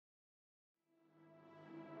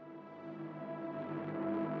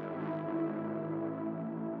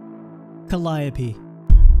Calliope.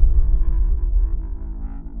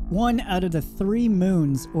 One out of the 3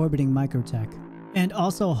 moons orbiting Microtech, and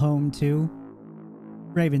also home to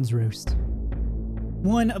Raven's Roost.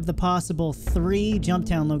 One of the possible 3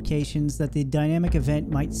 Jumptown locations that the dynamic event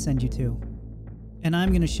might send you to. And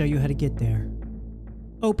I'm going to show you how to get there.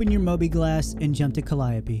 Open your Moby Glass and jump to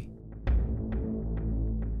Calliope.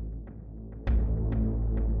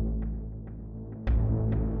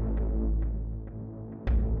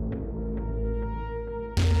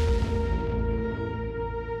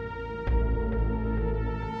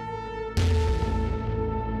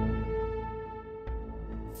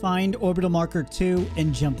 Find orbital marker 2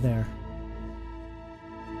 and jump there.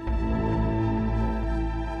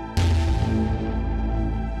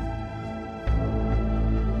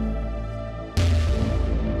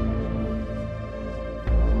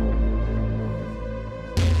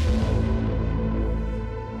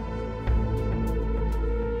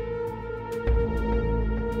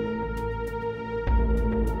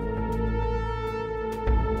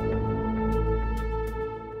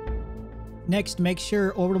 Next, make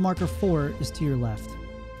sure orbital marker 4 is to your left.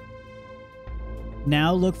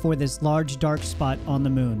 Now look for this large dark spot on the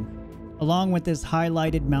moon, along with this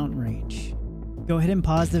highlighted mountain range. Go ahead and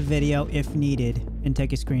pause the video if needed and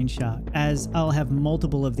take a screenshot, as I'll have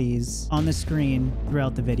multiple of these on the screen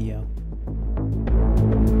throughout the video.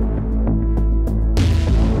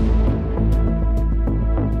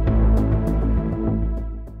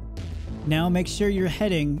 Now make sure your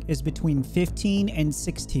heading is between 15 and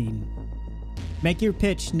 16. Make your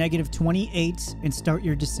pitch -28 and start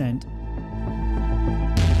your descent.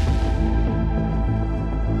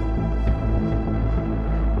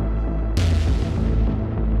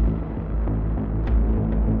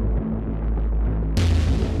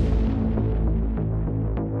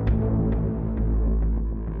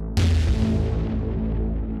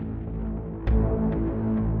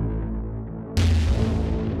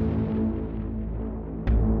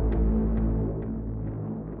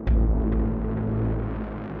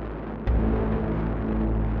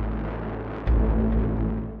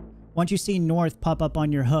 Once you see north pop up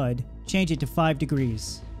on your HUD, change it to 5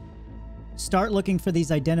 degrees. Start looking for these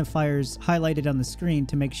identifiers highlighted on the screen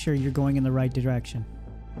to make sure you're going in the right direction.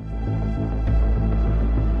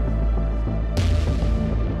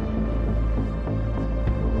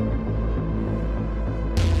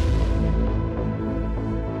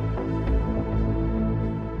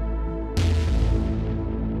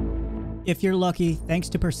 If you're lucky, thanks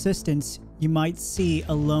to persistence, you might see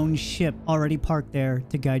a lone ship already parked there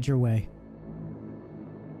to guide your way.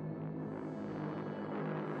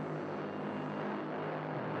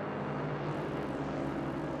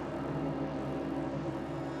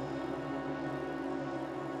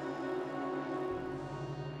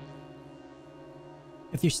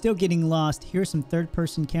 If you're still getting lost, here's some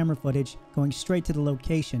third-person camera footage going straight to the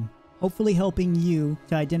location, hopefully helping you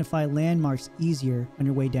to identify landmarks easier on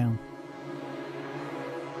your way down.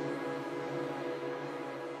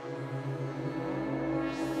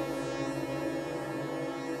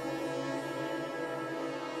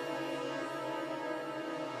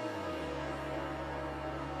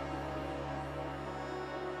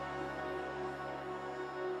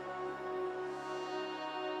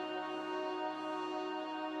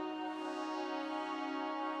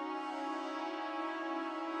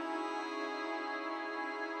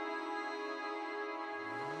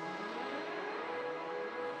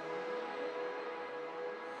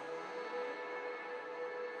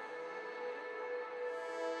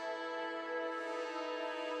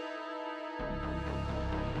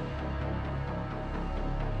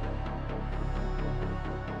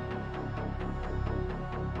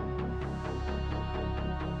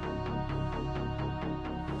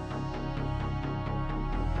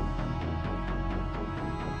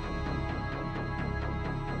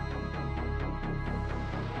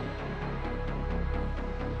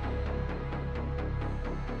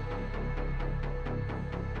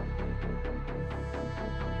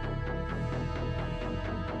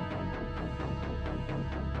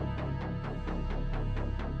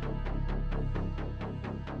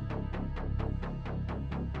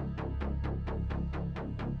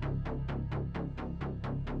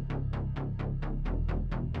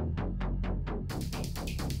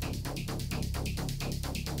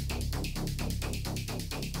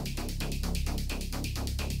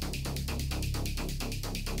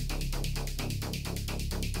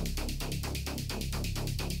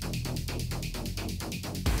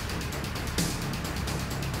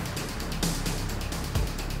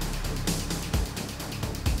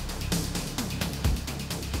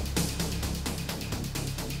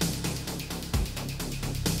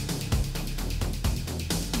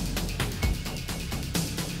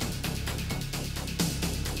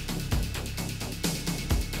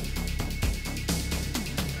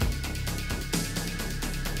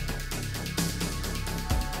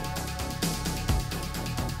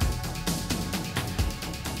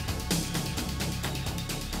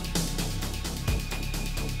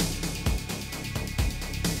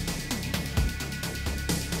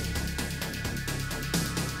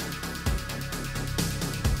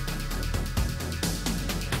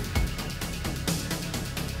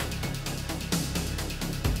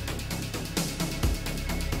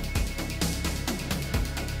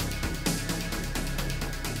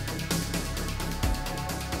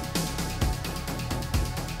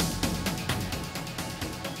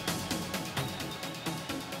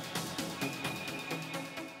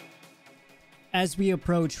 as we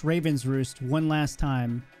approach Raven's Roost one last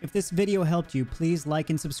time, if this video helped you, please like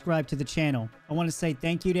and subscribe to the channel. I want to say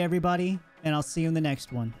thank you to everybody, and I'll see you in the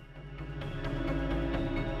next one.